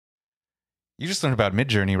You just learned about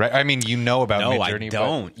Midjourney, right? I mean, you know about Midjourney.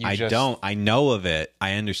 I don't. I know of it.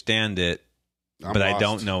 I understand it, but I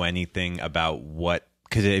don't know anything about what.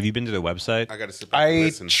 Because have you been to their website? I got to sit back and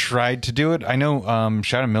listen. Tried to do it. I know.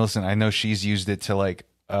 Shout out Millicent. I know she's used it to like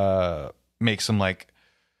make some like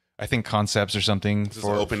I think concepts or something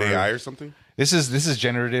for OpenAI or something. This is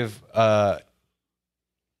generative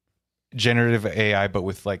AI, but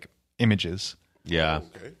with like images. Yeah. Oh,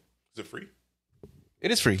 okay. Is it free? It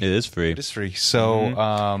is free. It is free. It is free. So,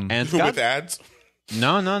 and it's with ads?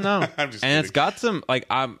 No. I'm just and kidding. it's got some like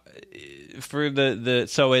for the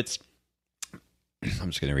so it's. I'm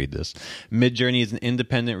just going to read this. Midjourney is an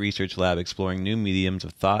independent research lab exploring new mediums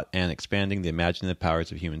of thought and expanding the imaginative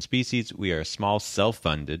powers of human species. We are a small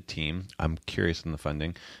self-funded team. I'm curious on the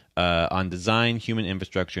funding on design, human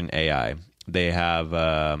infrastructure, and AI. They have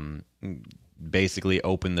basically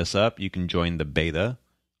opened this up. You can join the beta.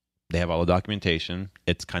 They have all the documentation.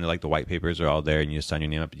 It's kind of like the white papers are all there, and you just sign your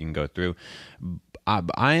name up and you can go through.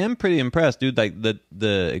 I am pretty impressed, dude. Like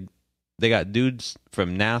they got dudes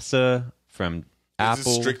from NASA, from Apple. Is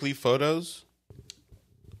this strictly photos?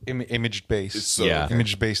 Image based, So, yeah, okay.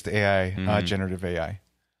 Image based AI, generative AI.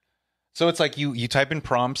 So it's like you type in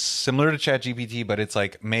prompts similar to ChatGPT, but it's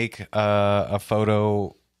like make a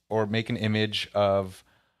photo or make an image of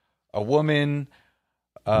a woman.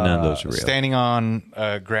 None of those are real. Standing on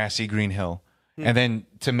a grassy green hill. And then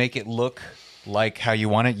to make it look like how you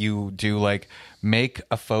want it, you do like make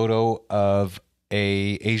a photo of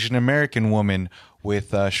a Asian American woman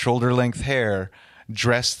with shoulder length hair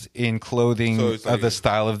dressed in clothing of the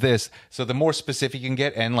style of this. So the more specific you can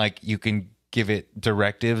get, and like you can give it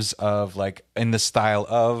directives of like in the style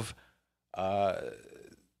of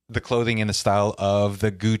the clothing, in the style of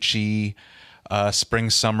the Gucci spring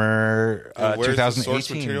summer 2018. Where does the source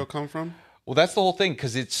material come from? Well, that's the whole thing,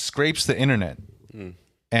 because it scrapes the internet.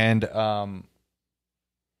 And the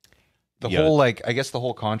whole like I guess the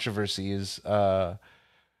whole controversy is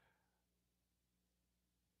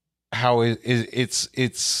how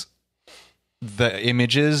it's the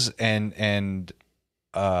images and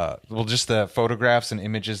well, just the photographs and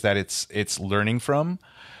images that it's learning from.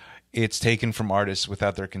 It's taken from artists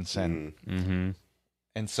without their consent.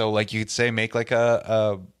 And so, like, you could say, make like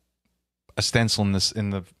a stencil in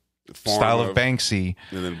the style of Banksy,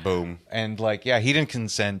 and then boom. And like, yeah, he didn't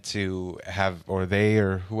consent to have, or they,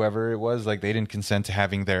 or whoever it was, like, they didn't consent to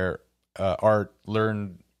having their art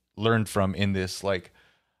learned from in this, like,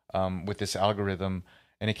 with this algorithm.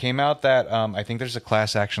 And it came out that I think there's a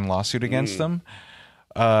class action lawsuit against them,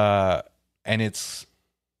 and it's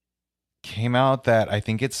came out that I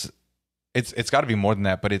think it's got to be more than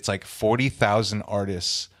that, but it's like 40,000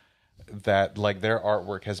 artists that like their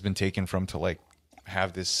artwork has been taken from to like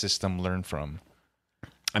have this system learn from.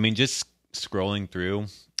 I mean, just scrolling through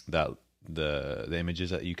the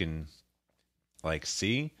images that you can like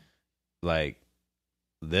see, like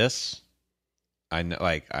this, I know,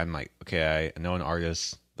 like I'm like, okay, I know an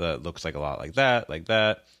artist that looks like a lot like that, like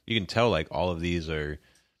that. You can tell like all of these are,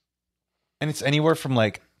 and it's anywhere from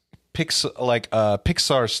like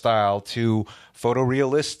Pixar style to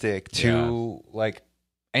photorealistic to like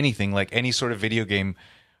anything, like any sort of video game,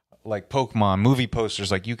 like Pokemon, movie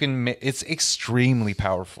posters. Like you can, it's extremely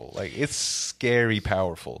powerful. Like it's scary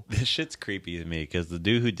powerful. This shit's creepy to me because the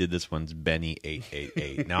dude who did this one's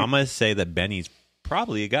Benny888. Now I'm gonna say that Benny's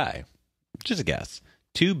probably a guy. Just a guess.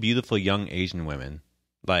 Two beautiful young Asian women,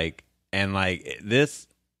 like, and like this,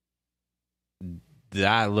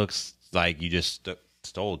 that looks like you just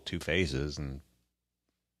stole two faces, and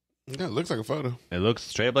yeah, it looks like a photo. It looks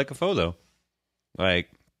straight up like a photo. Like,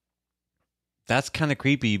 that's kind of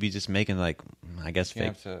creepy. You'd be just making like, I guess, you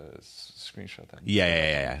fake. have to screenshot that.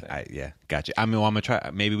 Yeah. Gotcha. I mean, well, I'm gonna try.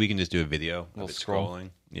 Maybe we can just do a video of it scrolling.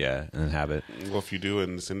 Yeah, and then have it. Well, if you do,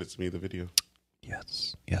 and send it to me, the video.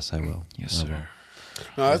 Yes, I will. Yes, sir.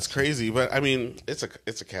 No, that's crazy, but I mean, it's a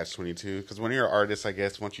catch-22 because when you're an artist, I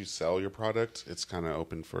guess once you sell your product, it's kind of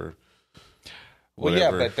open for. Well,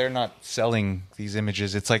 yeah, but they're not selling these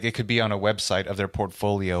images. It's like it could be on a website of their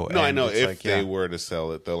portfolio. No, I know if like, they were to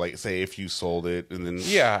sell it though. Like, say if you sold it and then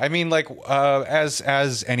yeah, I mean, like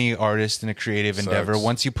as any artist in a creative endeavor,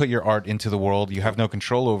 once you put your art into the world, you have no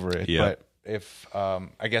control over it. Yeah. But if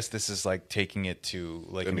I guess this is like taking it to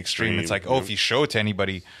like an extreme. It's like, if you show it to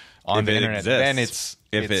anybody on the internet, then it's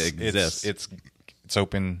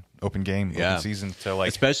open game, open season to like,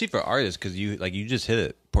 especially for artists, because you just hit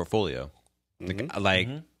it, portfolio.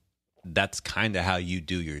 That's kind of how you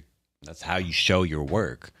that's how you show your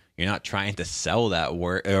work. You're not trying to sell that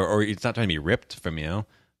work, or it's not trying to be ripped from you,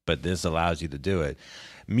 but this allows you to do it.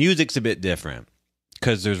 Music's a bit different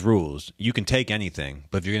because there's rules. You can take anything,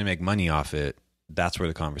 but if you're gonna make money off it, that's where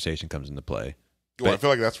the conversation comes into play. Well, I feel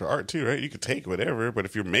like that's for art too, right? You could take whatever, but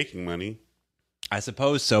if you're making money, I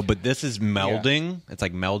suppose so. But this is melding. Yeah. It's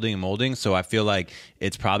like melding and molding. So I feel like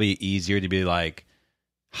it's probably easier to be like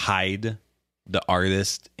hide the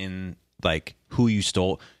artist in like who you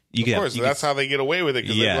stole. Of course, that's how they get away with it.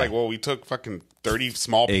 Because they're like, well, we took fucking 30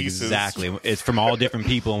 small pieces. Exactly. It's from all different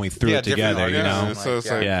people and we threw it together, you know? So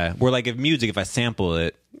it's like, we're like, if I sample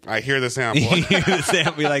it. I hear the sample. You hear the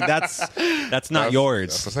sample. You're like, that's not yours.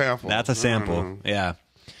 That's a sample. That's a sample. Yeah.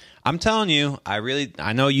 I'm telling you,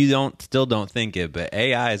 I know you still don't think it, but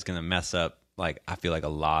AI is going to mess up, like, I feel like a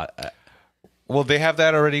lot. Well, they have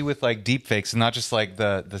that already with like deep fakes, and not just like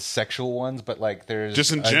the sexual ones, but like there's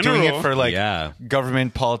just in general doing it for like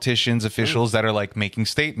government politicians, officials that are like making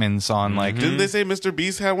statements on like. Didn't they say Mr.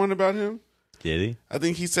 Beast had one about him? Did he? I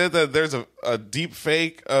think he said that there's a deep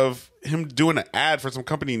fake of him doing an ad for some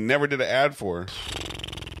company he never did an ad for.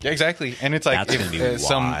 Yeah, exactly, and it's like if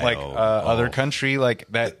some like other country like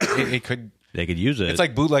that, it could they could use it. It's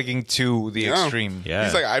like bootlegging to the extreme. Yeah,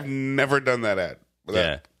 he's like, I've never done that ad. But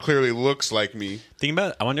that clearly looks like me. Think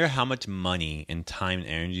about it. I wonder how much money and time and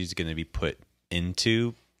energy is going to be put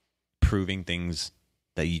into proving things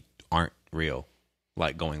that aren't real,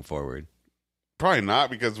 like going forward. Probably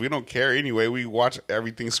not, because we don't care anyway. We watch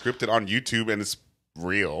everything scripted on YouTube and it's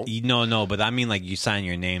real. No, but I mean like you sign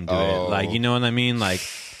your name to it. Like, you know what I mean? Like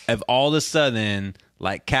if all of a sudden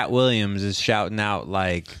like Cat Williams is shouting out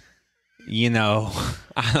like, you know,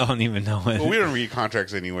 I don't even know what. Well, we don't read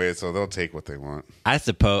contracts anyway, so they'll take what they want. I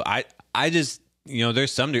suppose. I just, you know,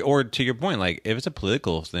 there's some, or to your point, like if it's a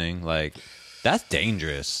political thing, like that's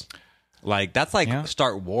dangerous. Like that's like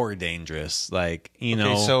start war dangerous. Like, you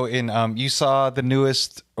know. So in you saw the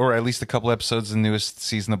newest, or at least a couple episodes of the newest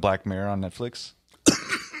season of Black Mirror on Netflix?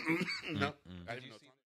 No, I didn't know.